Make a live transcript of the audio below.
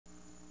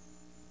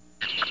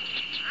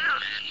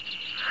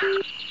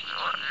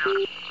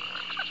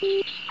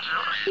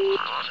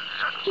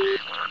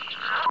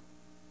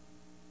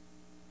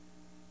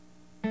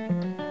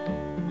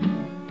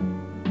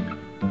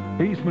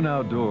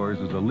Outdoors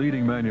is a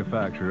leading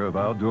manufacturer of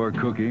outdoor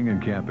cooking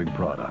and camping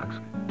products.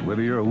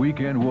 Whether you're a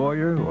weekend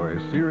warrior or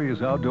a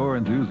serious outdoor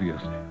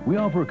enthusiast, we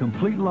offer a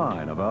complete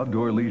line of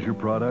outdoor leisure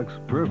products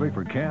perfect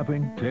for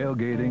camping,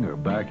 tailgating, or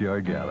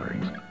backyard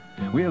gatherings.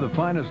 We have the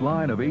finest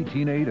line of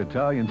 18/8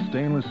 Italian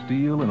stainless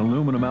steel and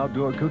aluminum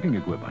outdoor cooking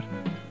equipment.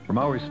 From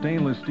our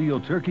stainless steel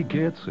turkey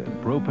kits and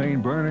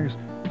propane burners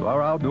to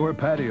our outdoor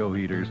patio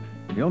heaters,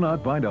 you'll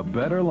not find a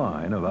better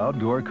line of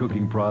outdoor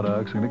cooking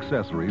products and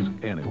accessories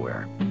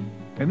anywhere.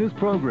 In this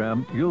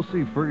program, you'll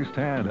see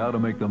firsthand how to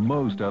make the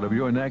most out of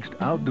your next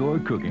outdoor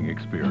cooking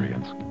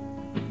experience.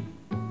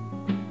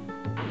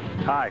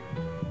 Hi,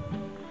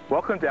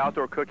 welcome to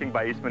Outdoor Cooking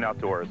by Eastman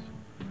Outdoors.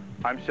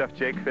 I'm Chef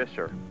Jake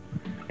Fisher,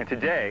 and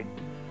today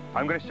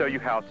I'm going to show you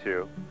how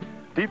to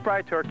deep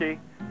fry turkey,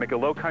 make a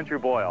low country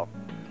boil.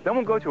 Then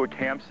we'll go to a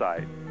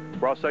campsite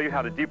where I'll show you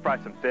how to deep fry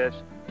some fish,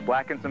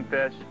 blacken some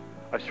fish,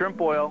 a shrimp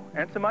boil,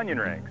 and some onion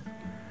rings.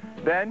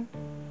 Then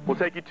we'll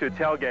take you to a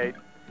tailgate,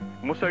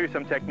 and we'll show you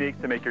some techniques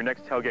to make your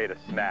next tailgate a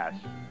smash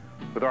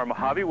with our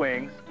Mojave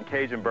wings and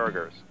Cajun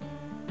burgers.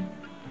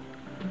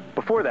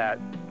 Before that,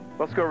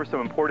 let's go over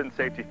some important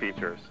safety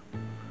features.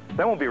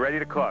 Then we'll be ready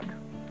to cook.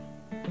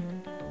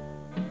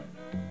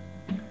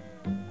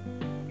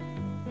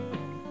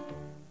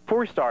 Before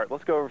we start,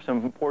 let's go over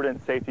some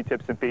important safety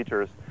tips and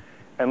features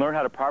and learn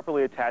how to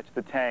properly attach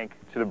the tank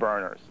to the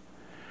burners.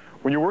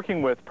 When you're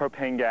working with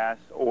propane gas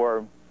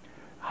or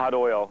hot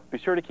oil, be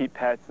sure to keep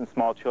pets and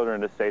small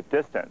children at a safe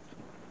distance.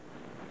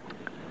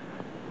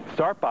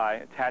 Start by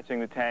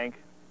attaching the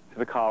tank to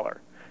the collar.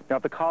 Now,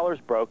 if the collar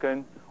is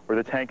broken or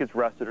the tank is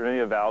rusted or any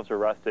of the valves are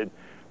rusted,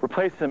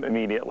 replace them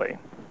immediately.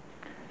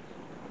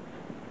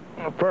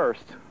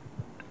 First,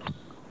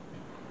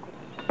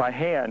 by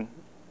hand,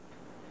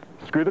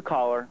 screw the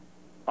collar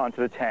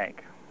onto the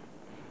tank.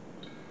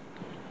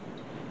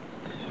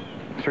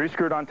 Make sure you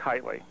screw it on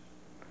tightly.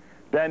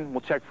 Then we'll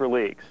check for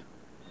leaks.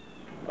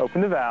 Open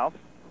the valve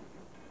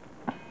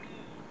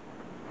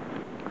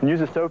and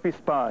use a soapy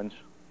sponge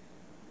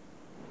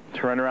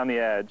to run around the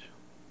edge.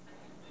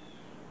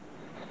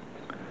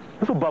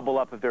 This will bubble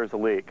up if there's a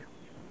leak.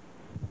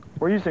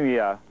 We're using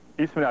the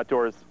Eastman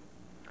Outdoors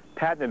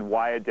patented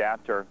Y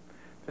adapter.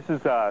 This is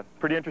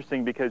pretty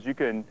interesting because you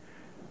can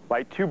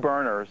light two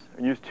burners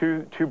and use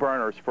two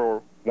burners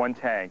for one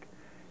tank.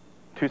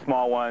 Two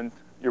small ones,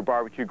 your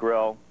barbecue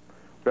grill,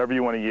 whatever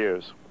you want to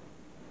use.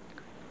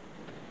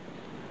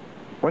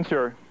 Once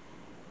you're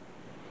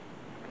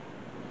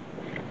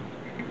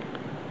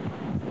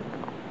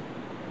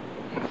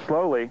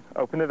slowly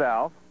open the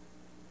valve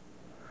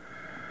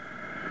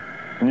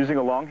and using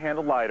a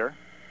long-handled lighter,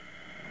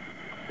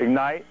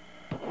 ignite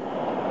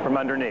from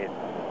underneath.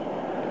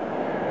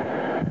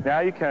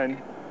 Now you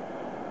can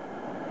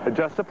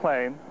adjust the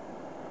flame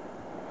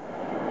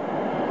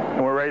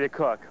and we're ready to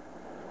cook.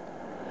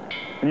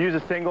 And use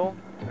a single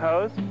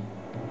hose,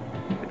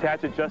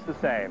 attach it just the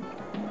same.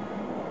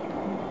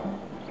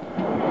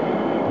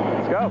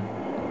 Let's go.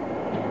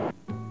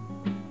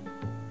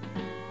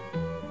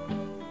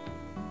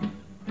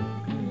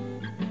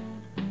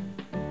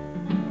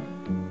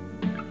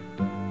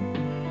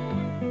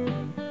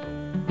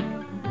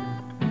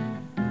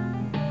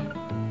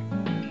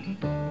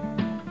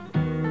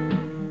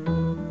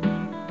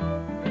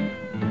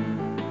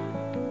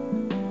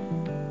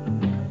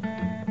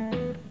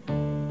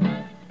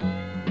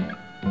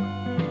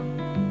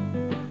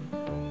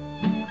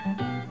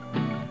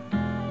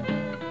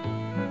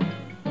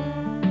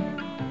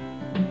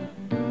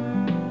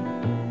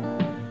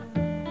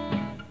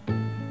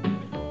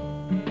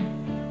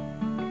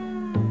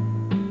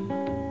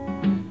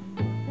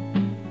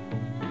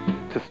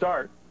 To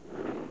start,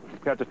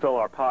 we have to fill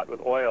our pot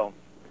with oil.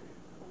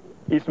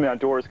 Eastman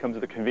Outdoors comes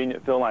with a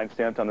convenient fill line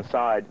stamped on the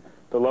side.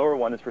 The lower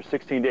one is for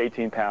 16 to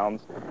 18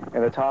 pounds,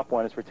 and the top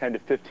one is for 10 to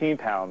 15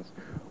 pounds.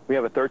 We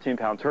have a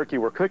 13-pound turkey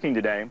we're cooking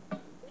today,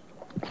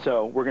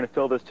 so we're going to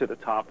fill this to the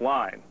top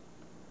line.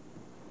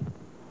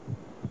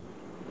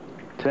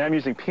 Today I'm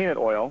using peanut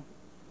oil,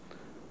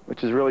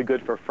 which is really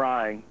good for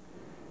frying.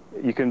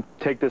 You can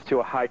take this to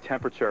a high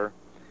temperature,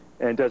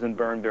 and it doesn't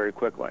burn very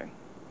quickly.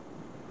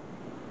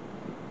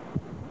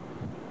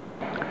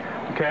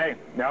 Okay,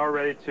 now we're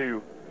ready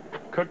to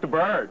cook the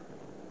bird.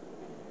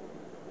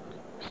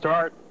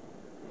 Start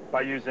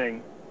by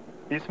using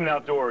Eastman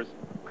Outdoors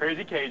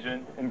Crazy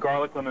Cajun and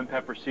garlic lemon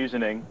pepper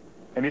seasoning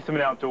and Eastman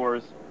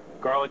Outdoors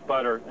garlic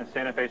butter and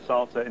Santa Fe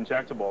salsa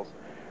injectables.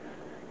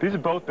 These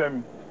have both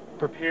been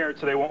prepared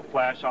so they won't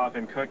flash off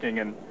in cooking,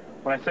 and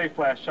when I say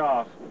flash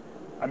off,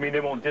 I mean they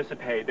won't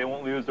dissipate. They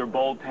won't lose their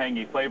bold,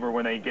 tangy flavor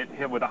when they get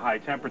hit with a high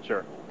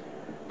temperature.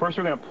 First,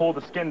 we're going to pull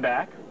the skin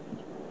back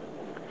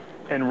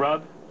and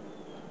rub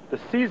the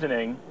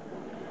seasoning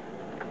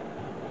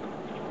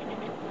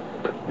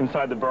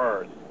inside the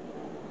bird.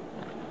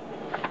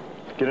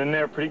 Get in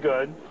there pretty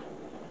good,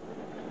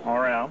 all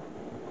around.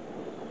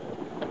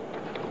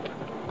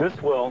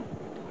 This will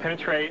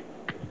penetrate,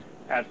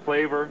 add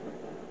flavor,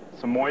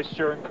 some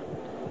moisture.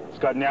 It's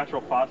got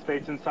natural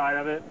phosphates inside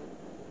of it,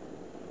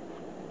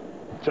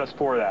 just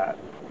for that.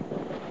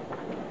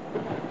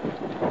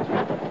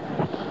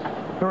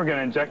 Then we're going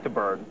to inject the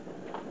bird.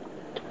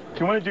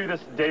 If you want to do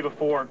this the day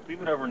before,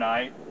 leave it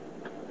overnight.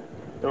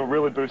 It will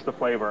really boost the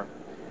flavor.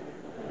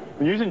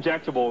 When you use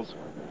injectables,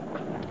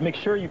 make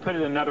sure you put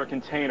it in another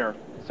container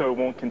so it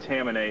won't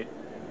contaminate.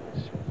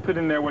 Just put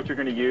in there what you're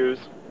going to use.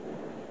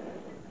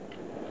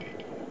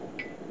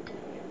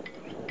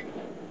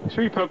 Make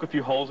sure you poke a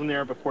few holes in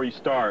there before you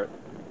start.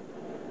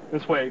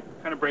 This way, it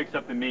kind of breaks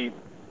up the meat,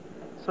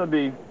 so it'll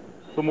be a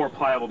little more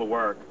pliable to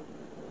work.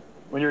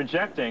 When you're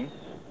injecting,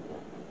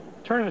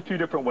 turn it a few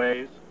different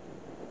ways.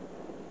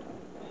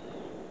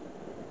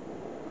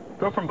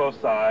 Go from both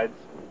sides.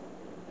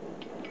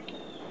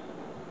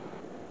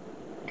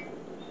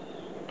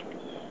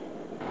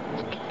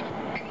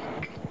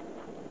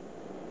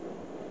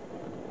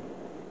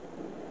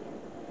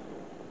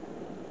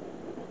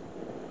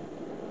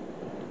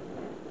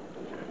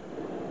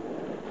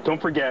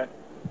 Don't forget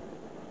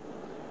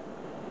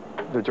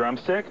the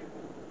drumstick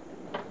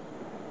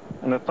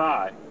and the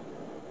thigh.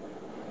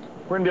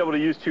 We're going to be able to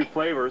use two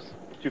flavors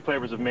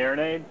of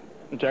marinade,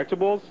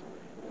 injectables,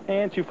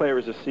 and two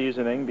flavors of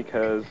seasoning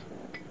because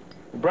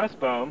the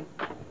breastbone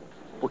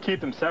will keep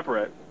them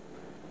separate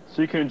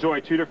so you can enjoy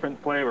two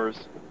different flavors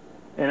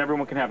and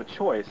everyone can have a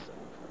choice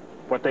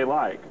what they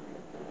like.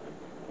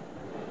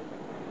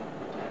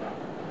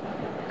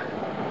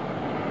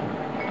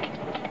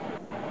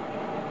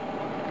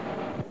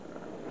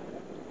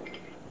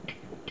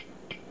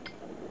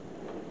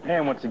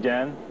 And once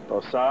again,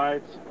 both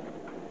sides.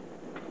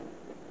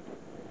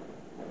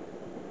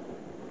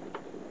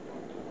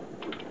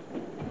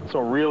 So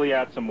really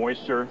add some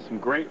moisture, some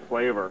great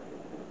flavor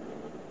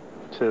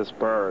to this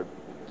bird.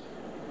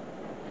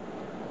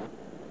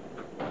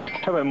 I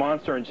have a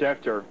monster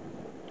injector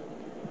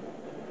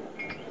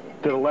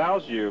that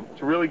allows you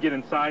to really get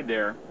inside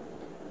there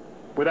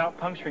without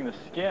puncturing the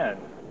skin.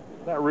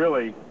 That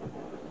really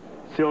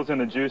seals in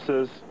the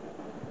juices.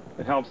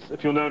 It helps,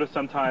 if you'll notice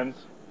sometimes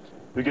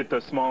we get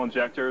those small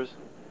injectors,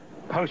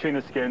 puncturing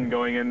the skin,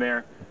 going in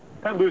there.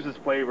 That loses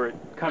flavor. It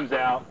comes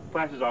out,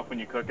 flashes off when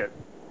you cook it.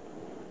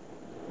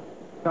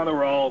 Now that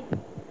we're all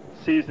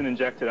seasoned and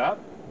injected up,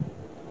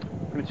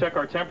 we're going to check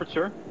our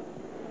temperature.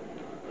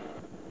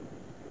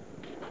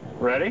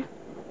 Ready?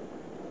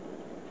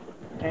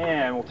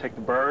 And we'll take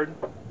the bird.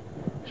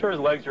 Make sure his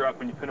legs are up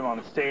when you put him on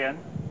the stand.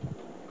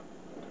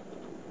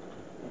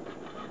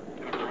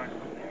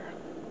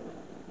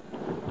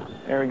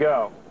 There we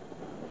go.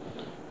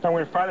 Now we're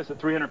going to fry this at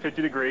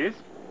 350 degrees.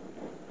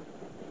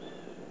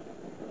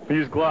 We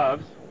use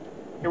gloves.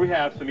 Here we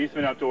have some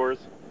Eastman Outdoors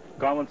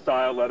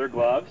gauntlet-style leather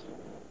gloves.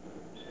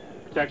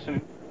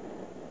 Protection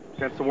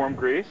against the warm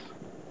grease.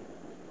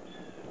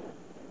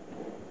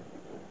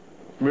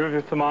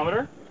 Remove the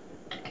thermometer.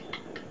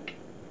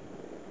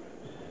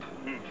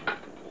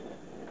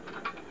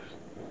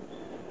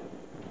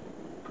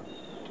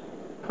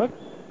 Cook.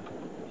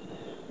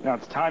 Now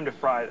it's time to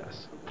fry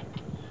this.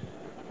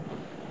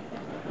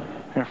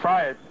 We're going to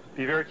fry it.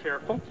 Be very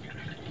careful.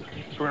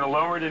 So we're going to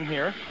lower it in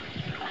here.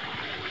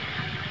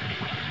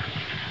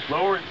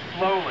 Lower it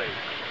slowly.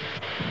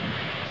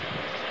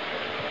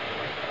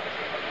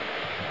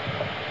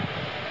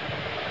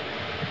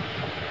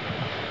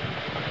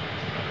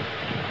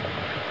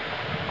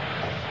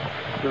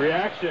 The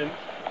reaction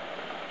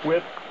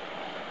with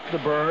the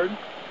bird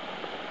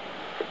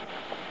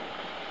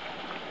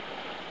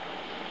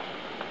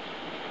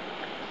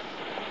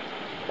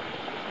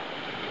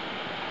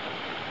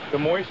the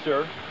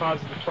moisture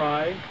causes the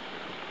frying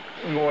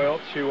oil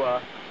to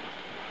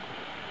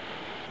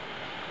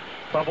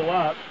bubble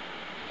up.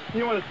 You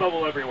don't want this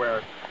bubble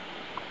everywhere.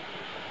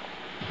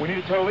 We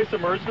need to totally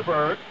submerge the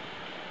bird.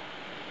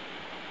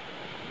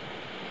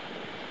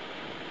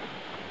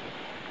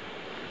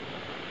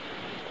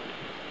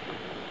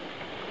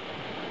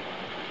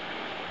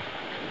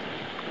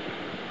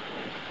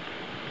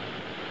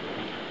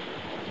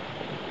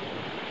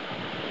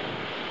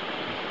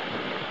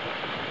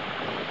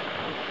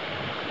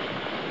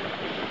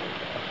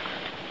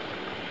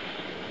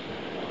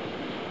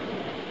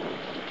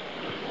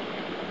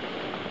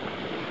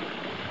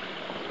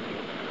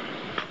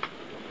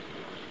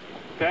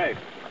 Okay.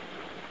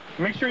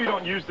 Make sure you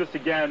don't use this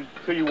again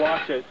until you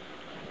wash it,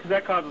 because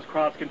that causes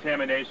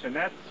cross-contamination.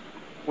 That's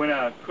when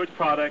a cooked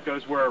product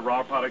goes where a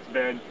raw product's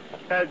been.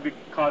 That would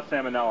cause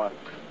salmonella.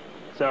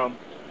 So,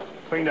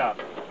 cleaned up.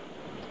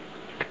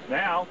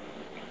 Now,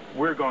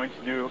 we're going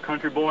to do a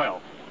country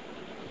boil.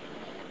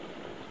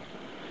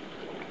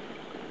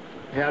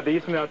 We have the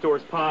Eastman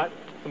Outdoors pot,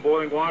 some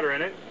boiling water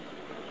in it,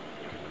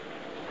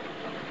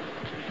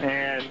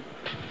 and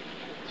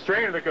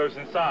strainer that goes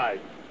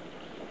inside.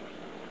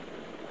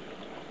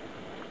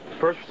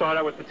 First, we start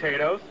out with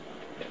potatoes.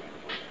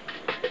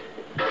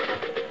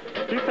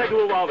 These take a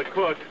little while to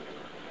cook.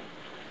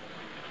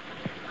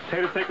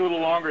 Potatoes take a little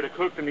longer to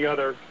cook than the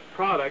other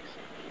products,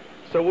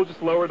 so we'll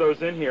just lower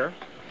those in here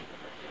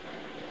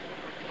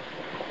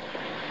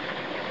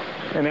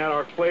and add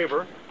our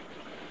flavor.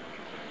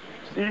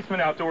 It's Eastman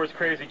Outdoors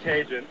Crazy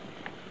Cajun.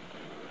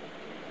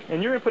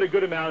 And you're going to put a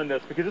good amount in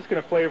this because it's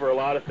going to flavor a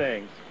lot of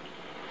things.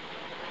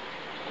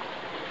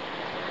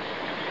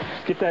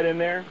 Just Get that in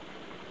there.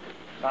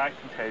 Nice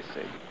and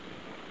tasty.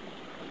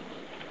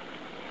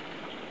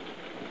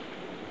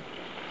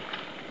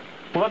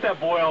 We'll let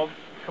that boil,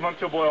 come up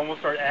to a boil, and we'll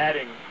start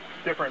adding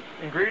different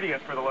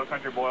ingredients for the low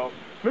country boil.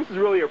 This is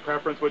really your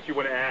preference, what you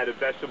want to add of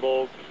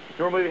vegetables.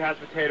 Normally it has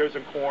potatoes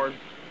and corn.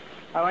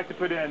 I like to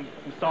put in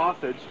some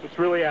sausage, which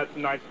really adds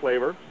some nice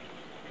flavor.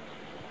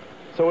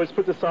 So let's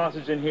put the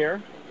sausage in here.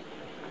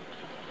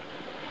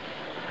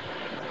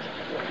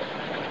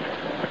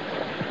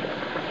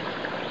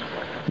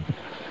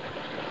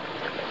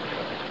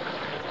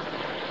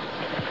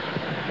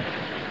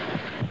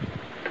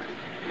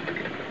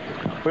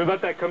 We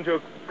let that come to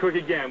a cook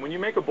again. When you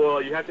make a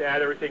boil, you have to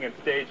add everything in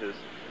stages.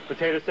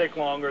 Potatoes take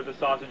longer, the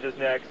sausage is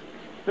next,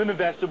 then the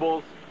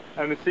vegetables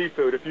and the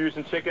seafood. If you're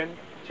using chicken,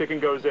 chicken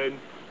goes in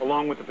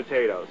along with the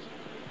potatoes.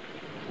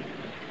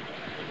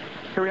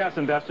 Here we have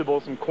some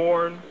vegetables, some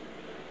corn,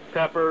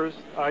 peppers,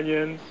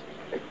 onions.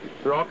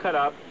 They're all cut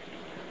up.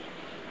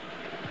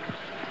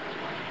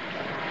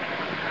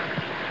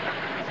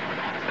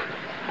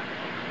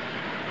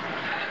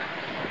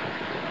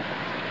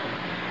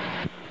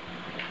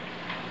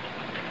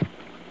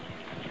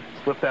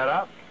 Lift that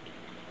up.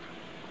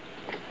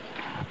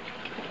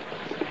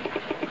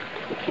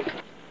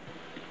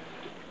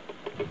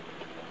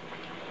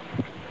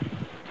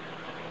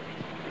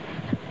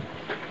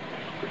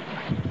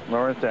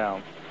 Lower it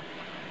down.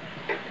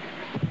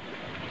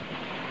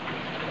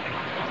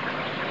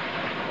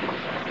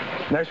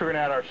 Next we're going to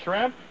add our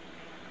shrimp.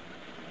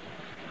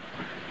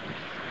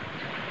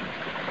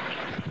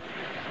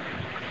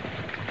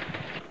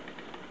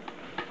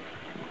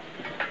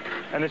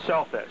 And the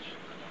shellfish.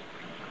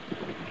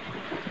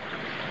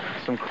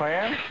 Some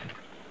clams.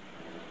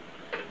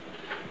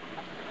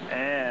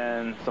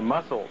 And some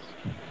mussels.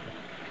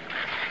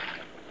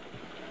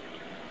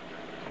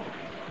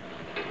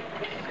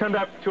 Come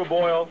back to a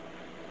boil.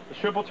 The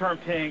shrimp will turn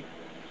pink.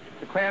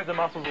 The clams and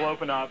mussels will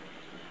open up.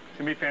 It's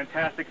going to be a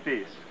fantastic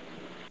feast.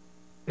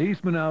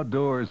 Eastman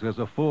Outdoors has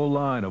a full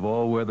line of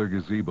all-weather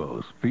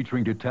gazebos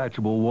featuring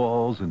detachable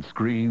walls and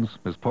screens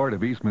as part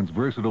of Eastman's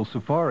versatile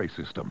safari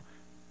system.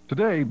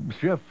 Today,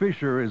 Chef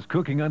Fisher is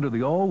cooking under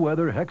the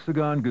all-weather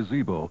hexagon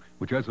gazebo,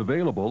 which has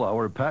available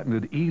our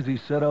patented easy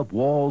setup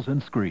walls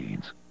and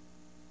screens.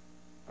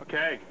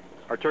 Okay,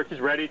 our turkey's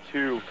ready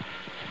to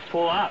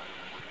pull up.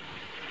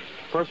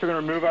 First, we're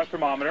going to remove our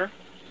thermometer.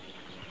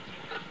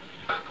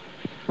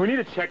 We need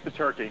to check the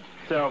turkey.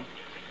 So,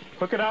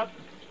 hook it up.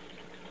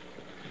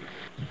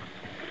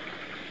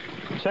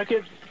 Check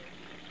it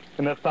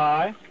in the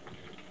thigh.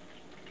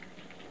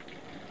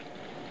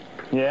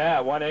 Yeah,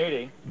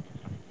 180.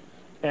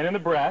 And in the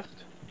breast.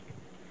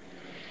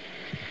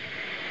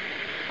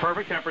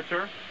 Perfect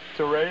temperature.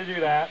 So we're ready to do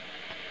that.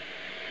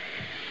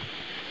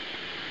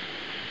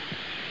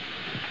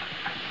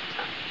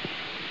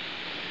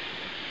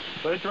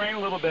 Let it drain a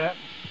little bit.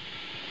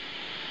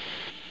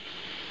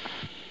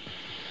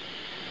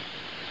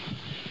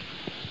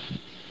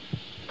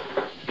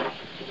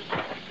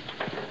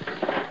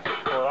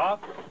 Pull it off.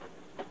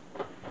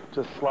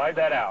 Just slide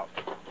that out.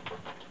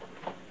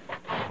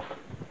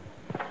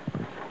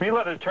 We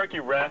let the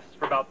turkey rest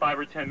for about 5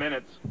 or 10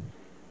 minutes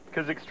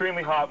because it's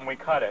extremely hot when we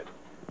cut it.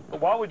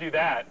 But while we do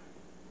that,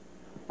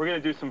 we're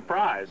going to do some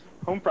fries,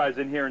 home fries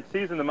in here, and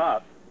season them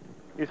up.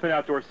 Eastman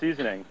Outdoor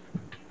seasoning.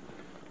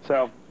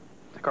 So,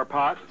 take our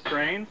pot,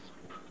 strains,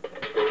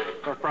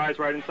 our fries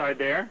right inside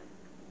there.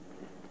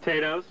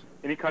 Potatoes,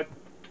 any cut,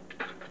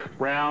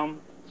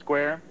 round,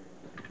 square.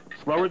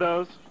 Just lower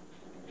those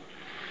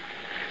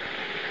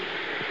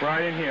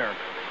right in here.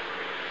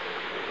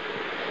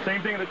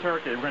 Same thing with the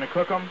turkey. We're going to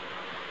cook them,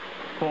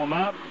 pull them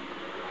up.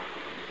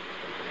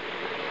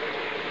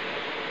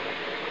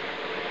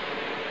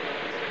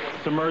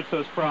 Submerge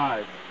those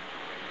fries.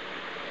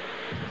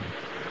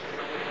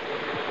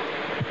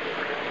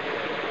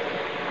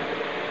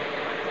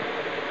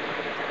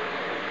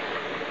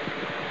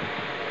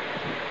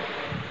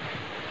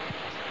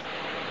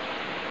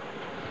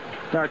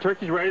 Now our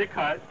turkey's ready to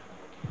cut.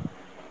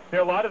 You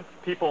know, a lot of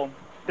people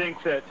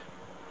think that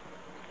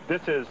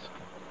this is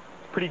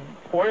pretty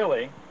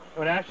oily,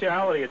 when in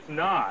actuality it's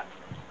not.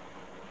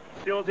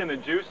 It seals in the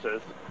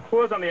juices,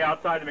 pulls on the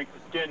outside to make the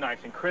skin nice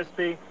and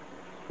crispy.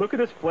 Look at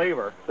this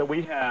flavor that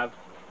we have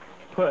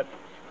put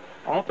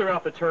all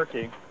throughout the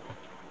turkey.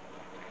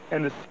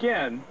 And the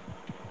skin,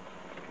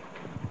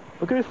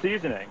 look at the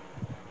seasoning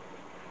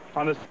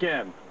on the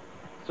skin.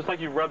 It's just like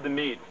you rub the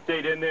meat,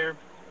 stayed in there,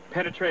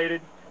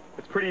 penetrated.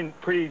 It's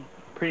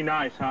pretty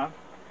nice, huh?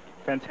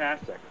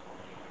 Fantastic.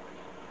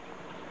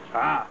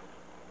 Ah,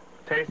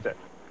 taste it.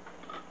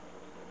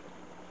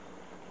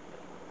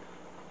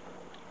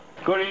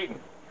 Good eating.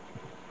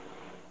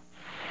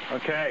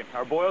 Okay,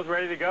 our boil's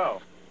ready to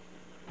go.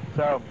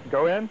 So,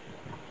 go in,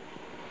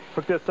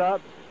 hook this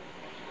up,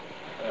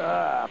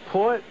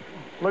 pull it,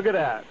 look at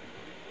that.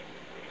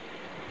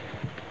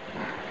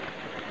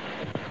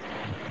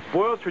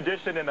 Boil's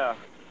tradition in a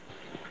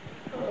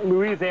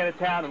Louisiana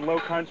town in low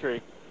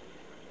country.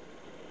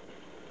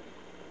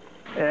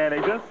 And they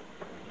just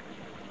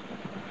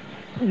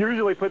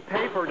usually put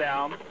paper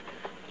down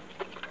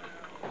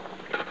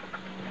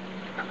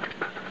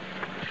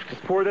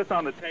Just pour this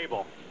on the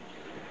table.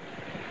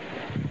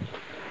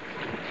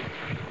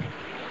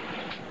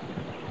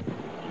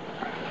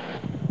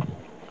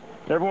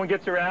 Everyone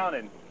gets around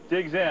and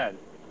digs in.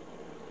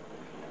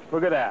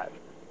 Look at that.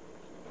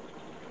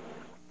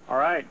 All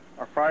right,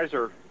 our fries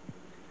are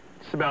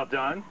just about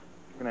done.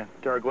 We're gonna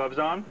get our gloves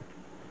on.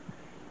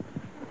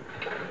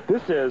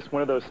 This is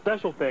one of those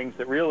special things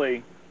that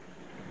really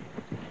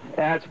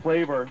adds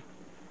flavor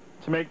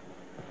to make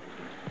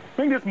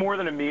this more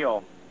than a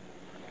meal.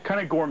 Kind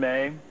of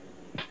gourmet.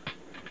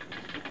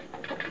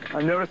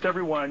 I notice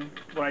everyone,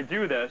 when I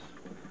do this,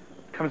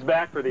 comes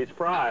back for these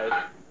fries.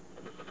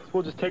 So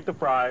we'll just take the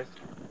fries,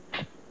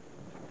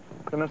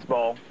 put in this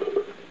bowl.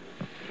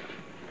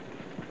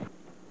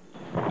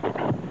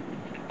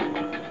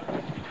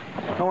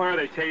 Not only are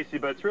they tasty,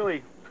 but it's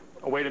really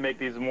a way to make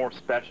these more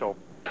special.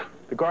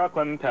 The garlic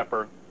lemon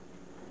pepper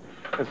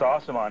is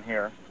awesome on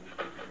here.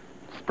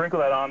 Sprinkle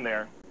that on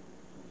there.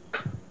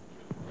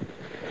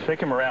 Shake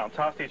them around.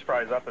 Toss these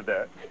fries up a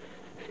bit.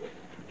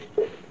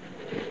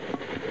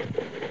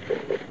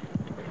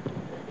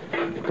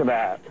 Look at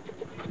that.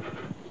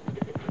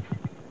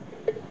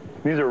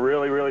 These are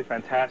really, really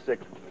fantastic.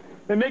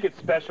 They make it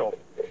special.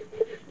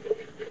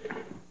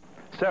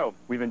 So,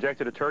 we've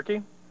injected a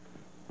turkey,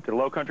 did a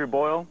low country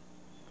boil,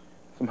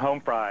 some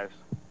home fries.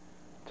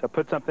 To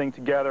put something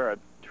together,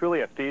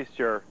 truly a feast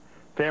your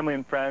family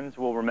and friends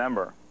will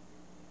remember.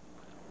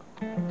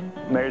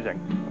 Amazing.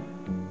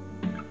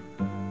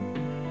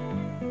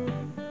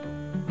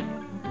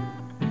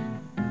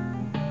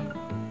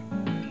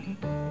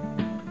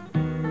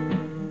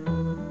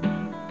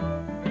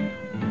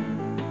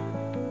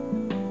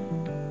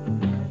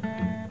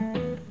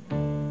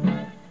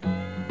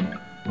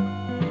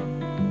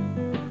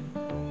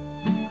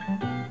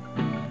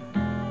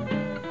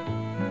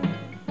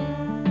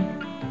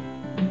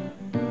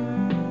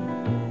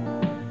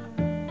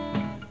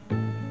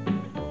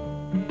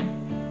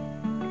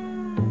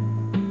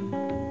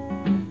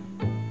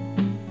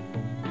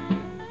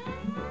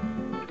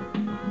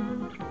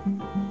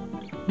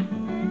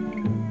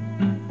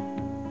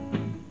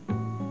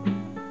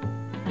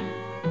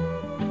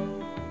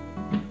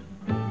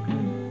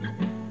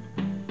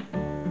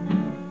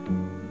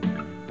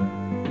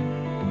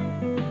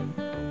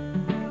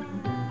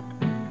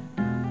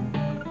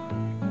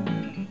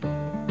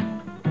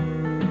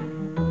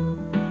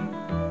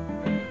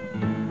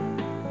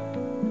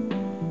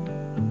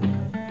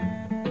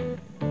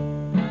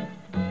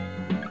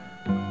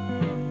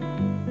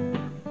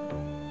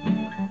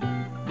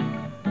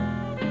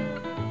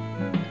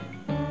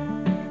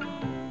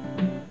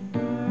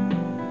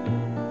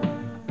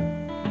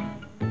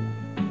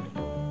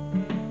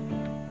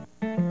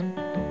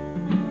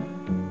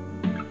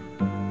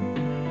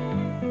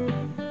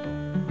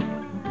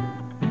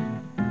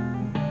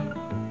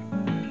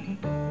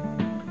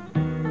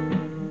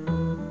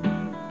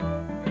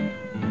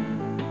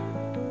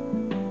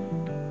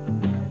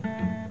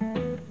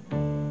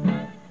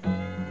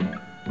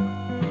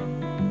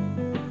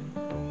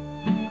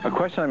 A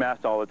question I'm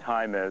asked all the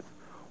time is,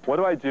 what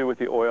do I do with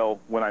the oil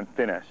when I'm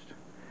finished?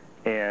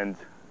 And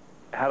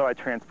how do I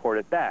transport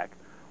it back?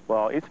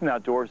 Well, Eastman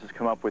Outdoors has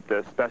come up with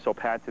this special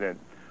patented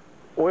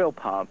oil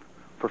pump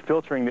for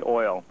filtering the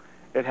oil.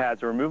 It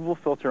has a removable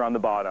filter on the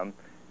bottom,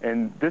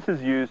 and this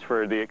is used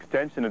for the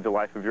extension of the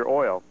life of your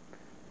oil.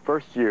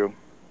 First, you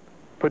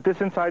put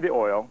this inside the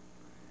oil.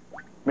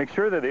 Make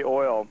sure that the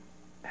oil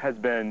has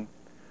been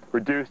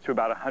reduced to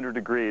about 100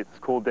 degrees, it's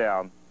cooled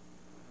down.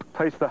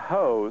 Place the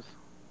hose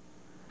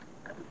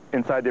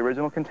inside the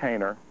original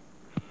container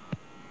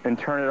and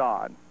turn it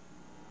on.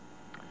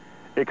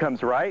 It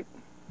comes right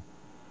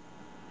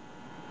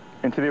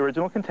into the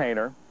original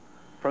container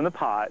from the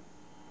pot,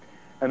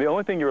 and the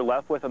only thing you're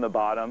left with on the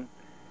bottom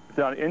is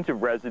about an inch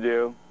of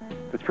residue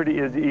that's pretty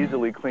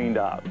easily cleaned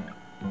up.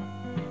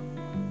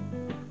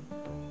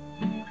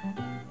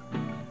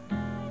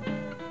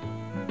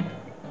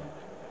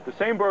 The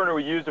same burner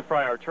we use to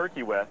fry our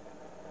turkey with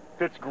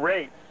fits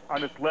great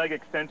on this leg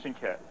extension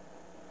kit.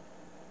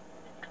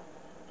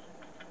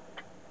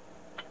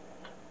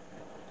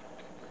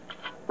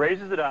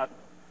 Raises it up,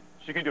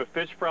 so you can do a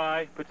fish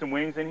fry, put some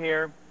wings in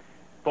here,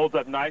 folds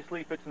up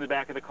nicely, fits in the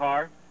back of the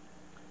car,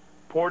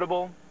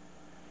 portable.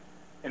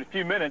 In a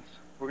few minutes,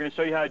 we're going to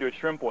show you how to do a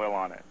shrimp boil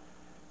on it.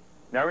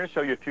 Now we're going to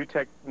show you a few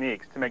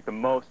techniques to make the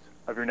most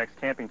of your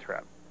next camping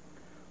trip.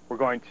 We're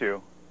going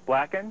to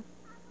blacken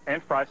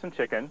and fry some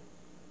chicken,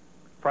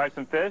 fry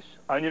some fish,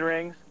 onion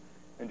rings,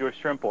 and do a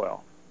shrimp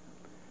boil.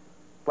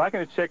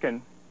 Blacken the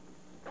chicken,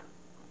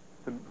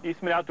 some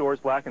Eastman Outdoors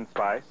blackened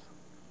spice,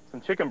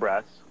 some chicken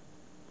breasts.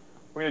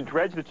 We're going to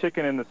dredge the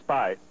chicken in the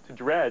spice. To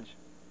dredge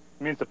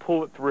means to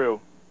pull it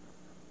through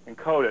and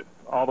coat it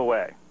all the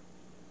way.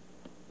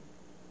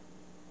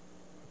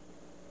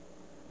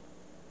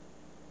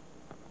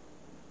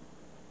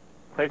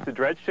 Place the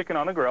dredged chicken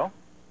on the grill.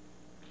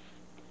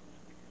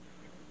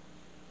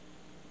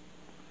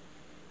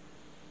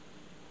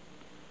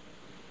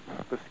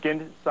 The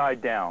skinned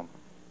side down.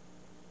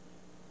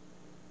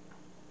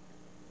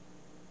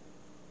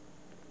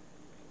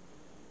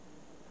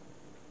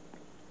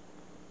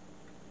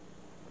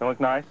 They look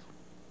nice.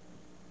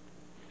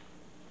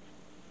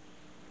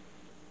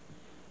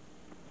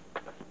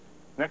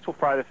 Next we'll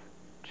fry the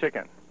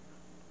chicken.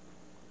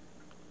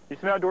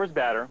 Eastman Outdoors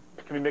batter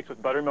can be mixed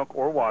with buttermilk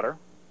or water.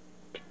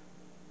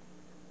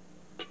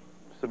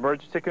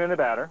 Submerge the chicken in the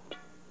batter.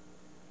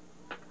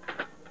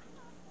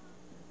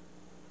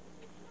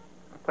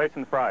 Place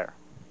in the fryer.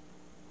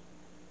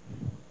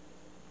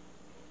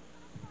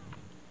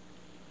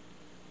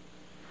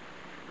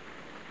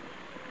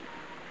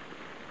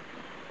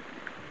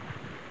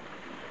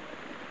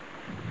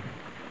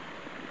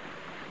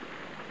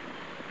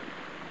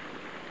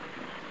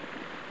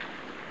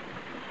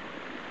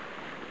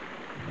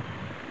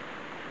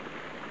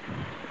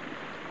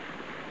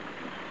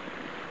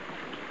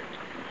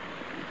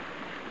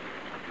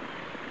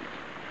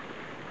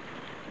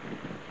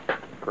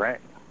 Great.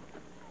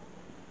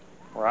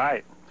 All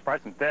right, let's fry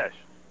some fish.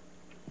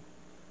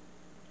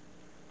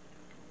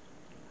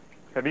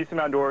 Have Eastman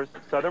Outdoors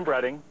southern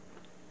breading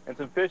and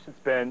some fish that's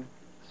been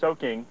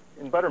soaking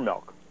in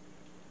buttermilk.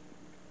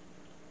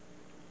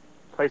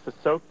 Place the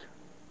soaked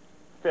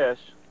fish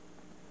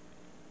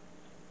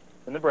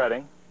in the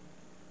breading.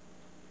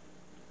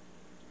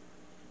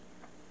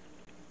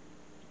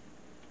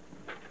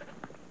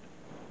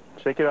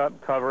 Shake it up,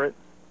 cover it.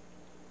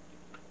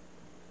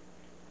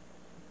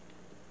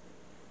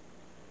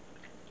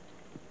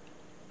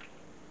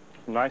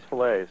 Some nice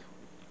fillets.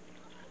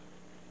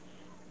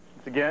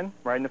 Once again,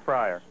 right in the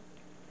fryer.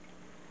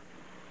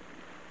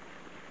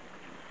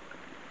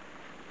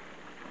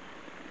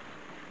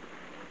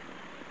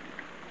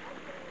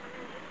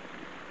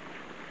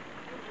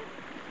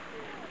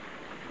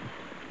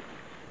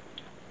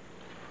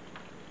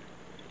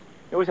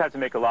 You always have to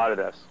make a lot of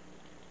this.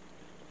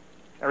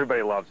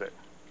 Everybody loves it.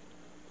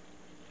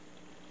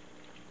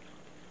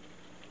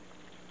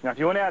 Now if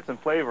you want to add some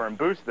flavor and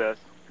boost this,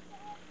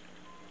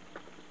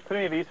 put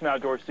any of Eastman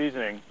Outdoors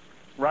seasoning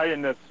right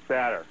in this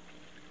batter.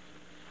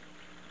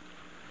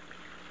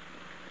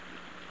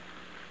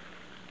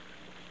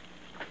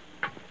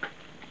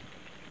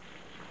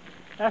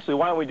 Actually,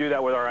 why don't we do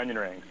that with our onion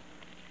rings?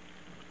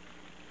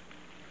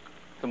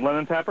 Some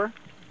lemon pepper,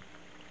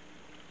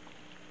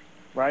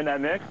 right in that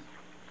mix.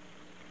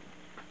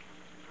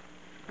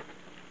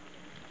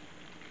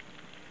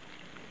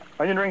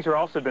 Onion rings are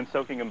also been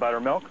soaking in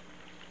buttermilk.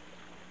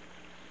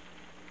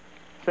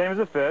 Same as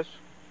the fish.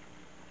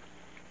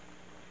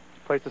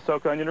 Place the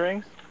soaked onion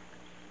rings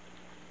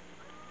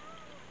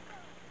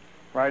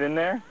right in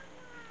there.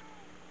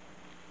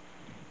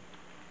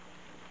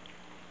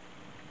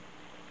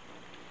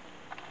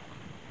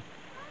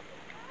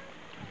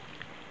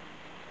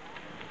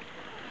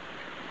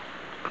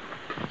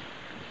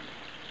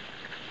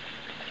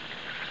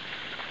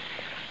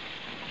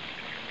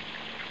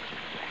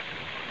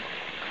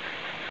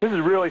 This is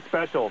really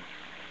special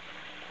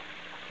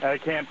at a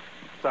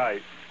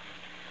campsite.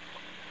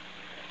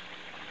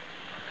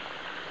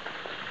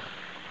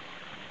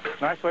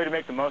 Nice way to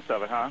make the most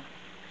of it, huh?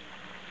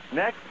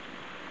 Next,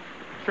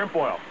 shrimp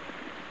oil.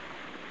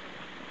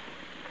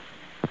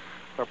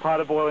 Our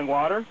pot of boiling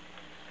water.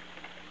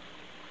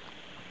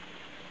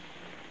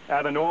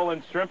 Add an oil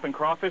and shrimp and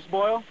crawfish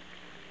boil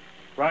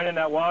right in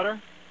that water.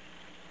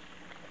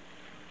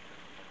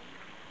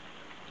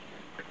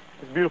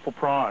 These beautiful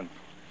prawns.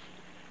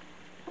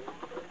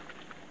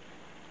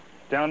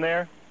 Down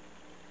there. In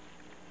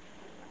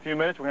a few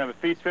minutes, we're going to have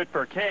a feast fit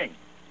for a king.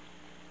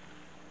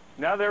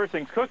 Now that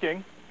everything's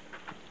cooking,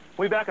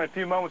 we'll be back in a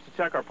few moments to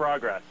check our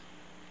progress.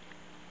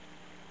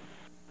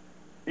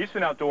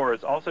 Eastman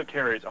Outdoors also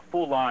carries a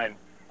full line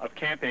of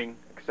camping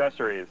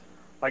accessories,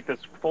 like this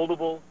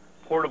foldable,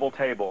 portable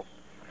table.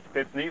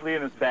 Fits neatly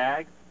in this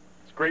bag.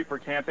 It's great for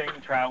camping,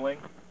 traveling,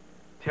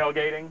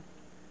 tailgating.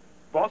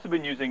 We've also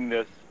been using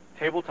this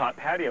tabletop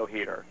patio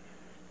heater.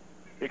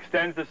 It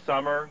extends this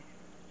summer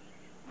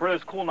for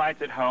those cool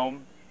nights at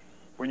home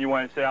when you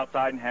want to sit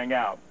outside and hang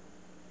out.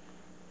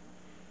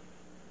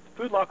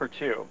 Food Locker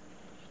 2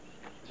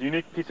 is a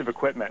unique piece of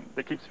equipment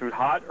that keeps food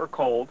hot or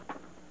cold,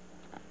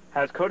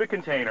 has coated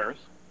containers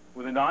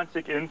with a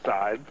non-stick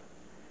inside,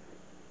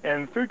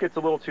 and food gets a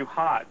little too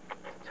hot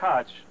to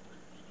touch.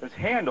 This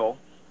handle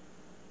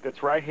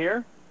that's right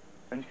here,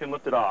 and you can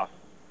lift it off.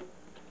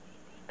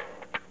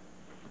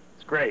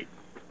 It's great.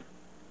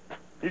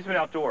 Eastman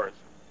Outdoors,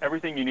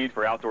 everything you need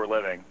for outdoor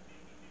living.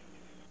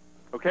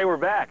 Okay, we're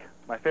back.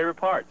 My favorite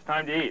part, it's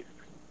time to eat.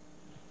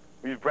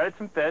 We've breaded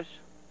some fish,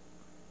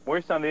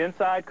 moist on the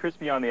inside,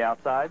 crispy on the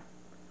outside.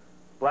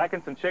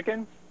 Blackened some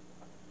chicken,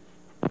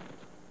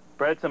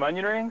 breaded some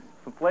onion rings,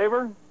 some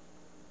flavor,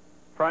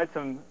 fried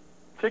some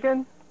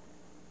chicken,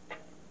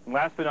 and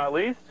last but not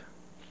least,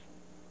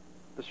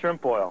 the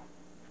shrimp oil.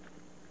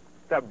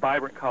 That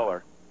vibrant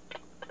color.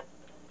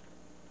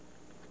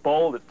 It's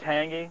bold, it's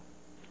tangy,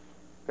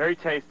 very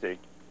tasty.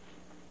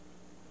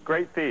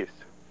 Great feast.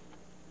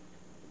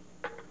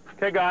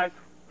 Okay guys,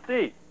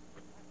 let's eat.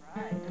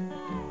 All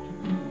right.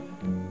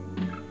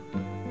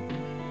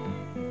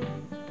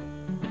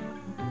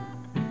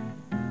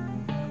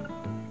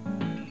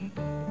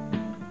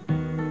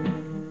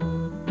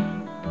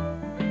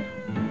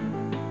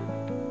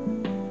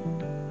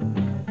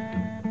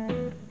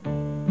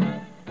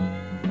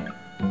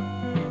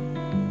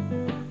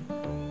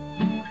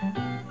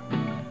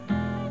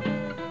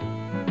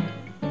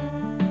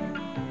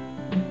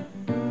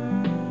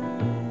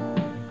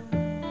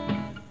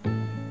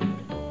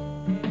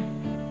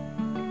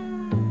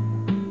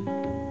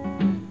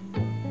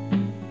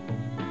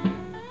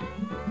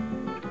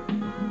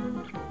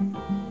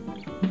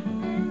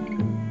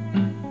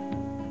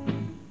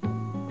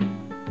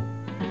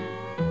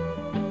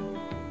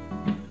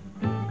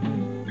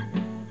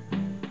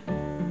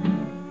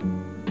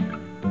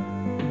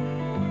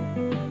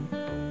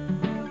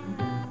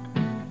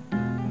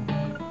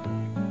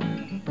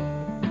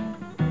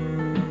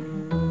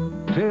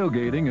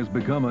 Tailgating has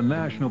become a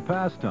national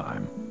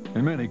pastime.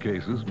 In many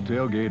cases,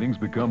 tailgating's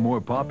become more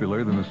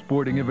popular than the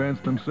sporting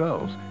events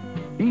themselves.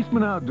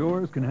 Eastman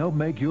Outdoors can help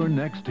make your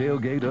next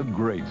tailgate a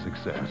great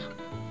success.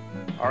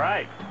 All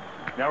right,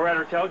 now we're at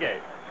our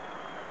tailgate.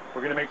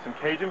 We're gonna make some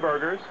Cajun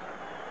burgers,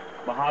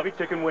 Mojave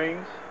chicken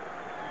wings,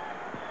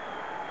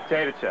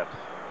 potato chips.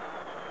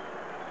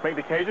 To make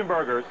the Cajun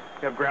burgers,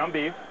 you have ground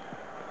beef,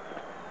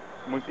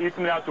 and with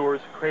Eastman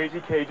Outdoors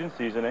Crazy Cajun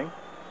seasoning,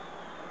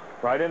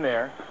 right in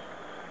there.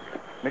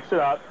 Mix it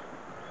up.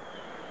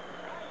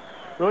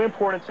 Really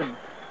important to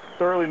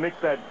thoroughly mix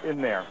that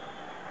in there.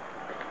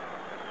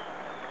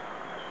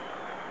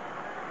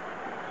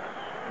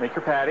 Make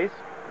your patties.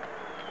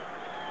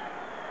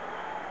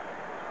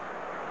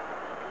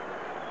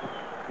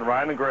 And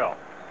right on the grill.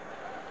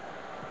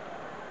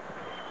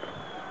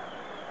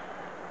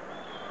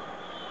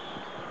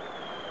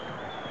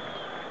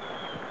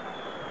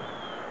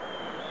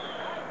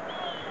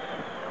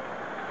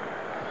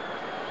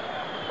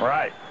 All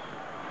right.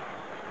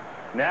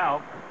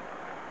 Now,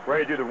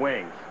 ready to do the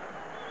wings.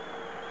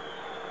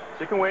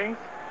 Chicken wings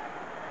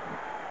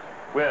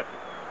with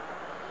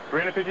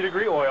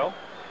 350-degree oil.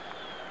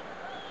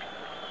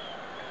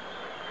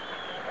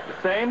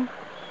 The same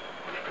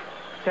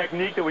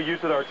technique that we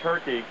use with our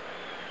turkey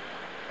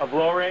of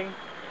lowering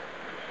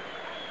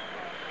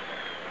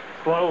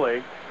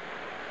slowly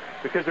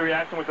because the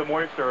reaction with the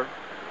moisture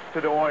to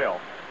the oil.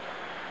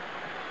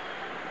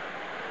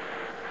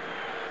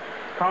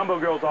 Combo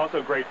grill is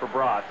also great for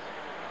brats.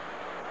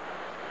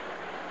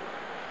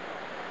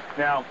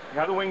 Now, you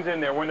have the wings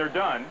in there. When they're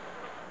done,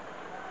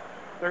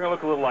 they're going to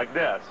look a little like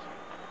this.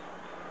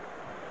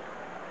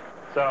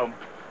 So,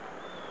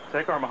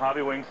 take our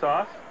Mojave wing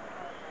sauce.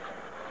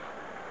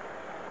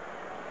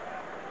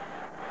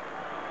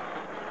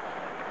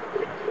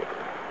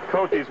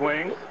 Coat these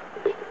wings.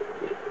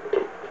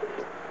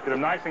 Get them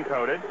nice and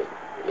coated.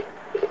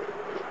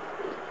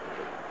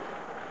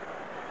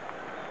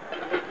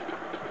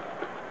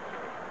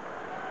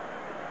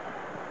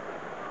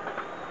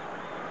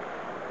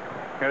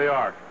 Here they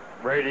are,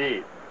 ready to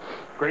eat.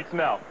 Great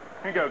smell.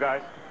 Here you go,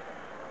 guys.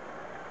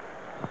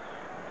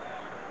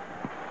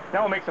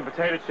 Now we'll make some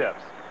potato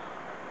chips.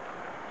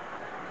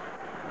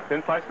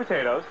 Thin sliced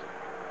potatoes.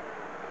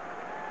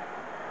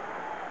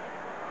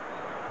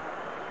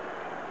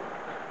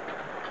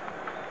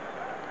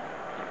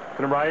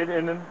 Put them right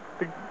in the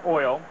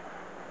oil,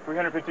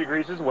 350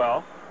 degrees as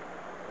well.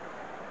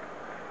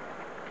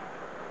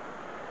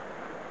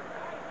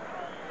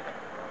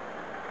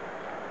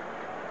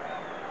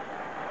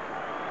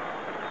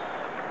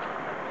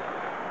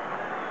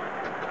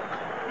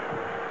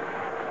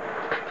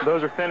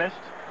 Those are finished.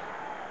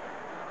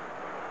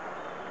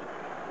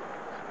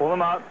 Just pull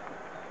them up.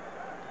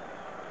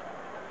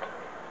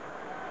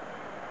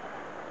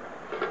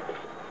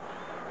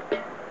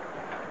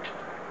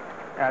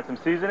 Add some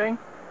seasoning.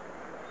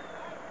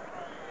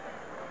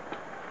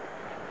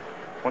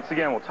 Once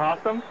again, we'll toss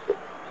them.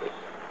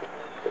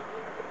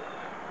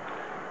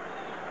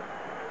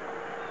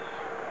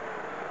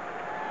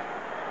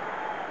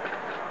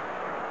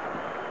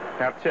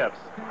 Have chips.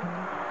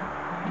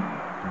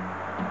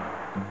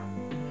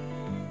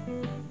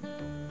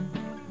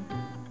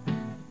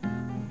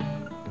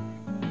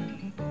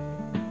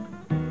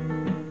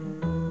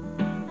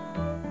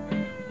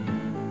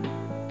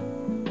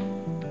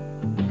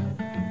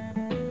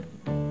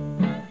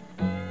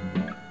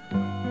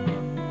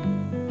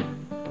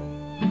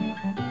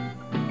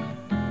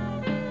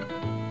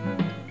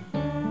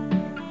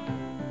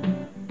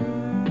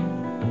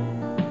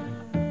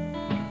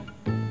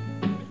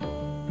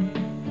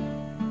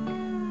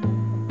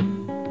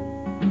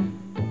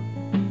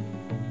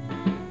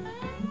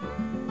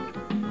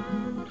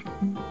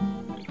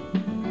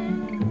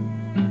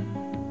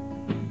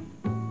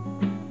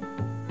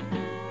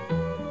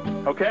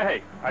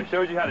 Okay, I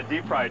showed you how to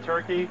deep fry a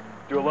turkey,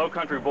 do a low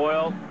country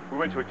boil. We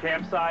went to a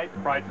campsite,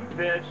 fried some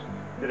fish,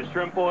 did a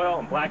shrimp boil,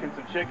 and blackened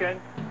some chicken.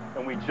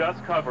 And we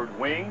just covered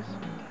wings,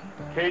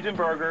 Cajun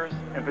burgers,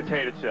 and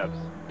potato chips.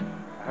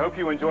 I hope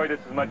you enjoyed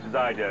this as much as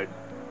I did.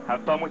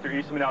 Have fun with your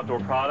Eastman Outdoor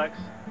products,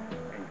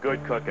 and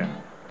good cooking.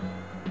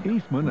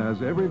 Eastman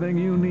has everything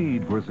you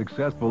need for a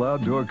successful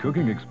outdoor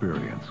cooking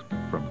experience.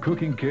 From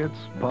cooking kits,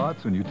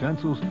 pots, and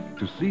utensils,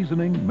 to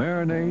seasoning,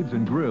 marinades,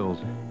 and grills,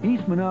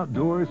 Eastman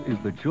Outdoors is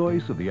the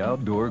choice of the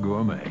outdoor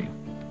gourmet.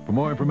 For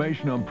more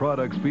information on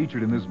products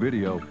featured in this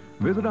video,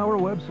 visit our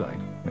website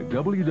at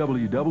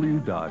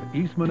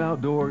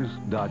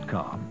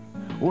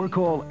www.eastmanoutdoors.com or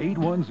call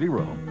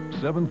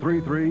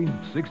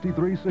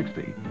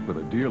 810-733-6360 for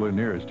the dealer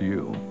nearest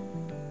you.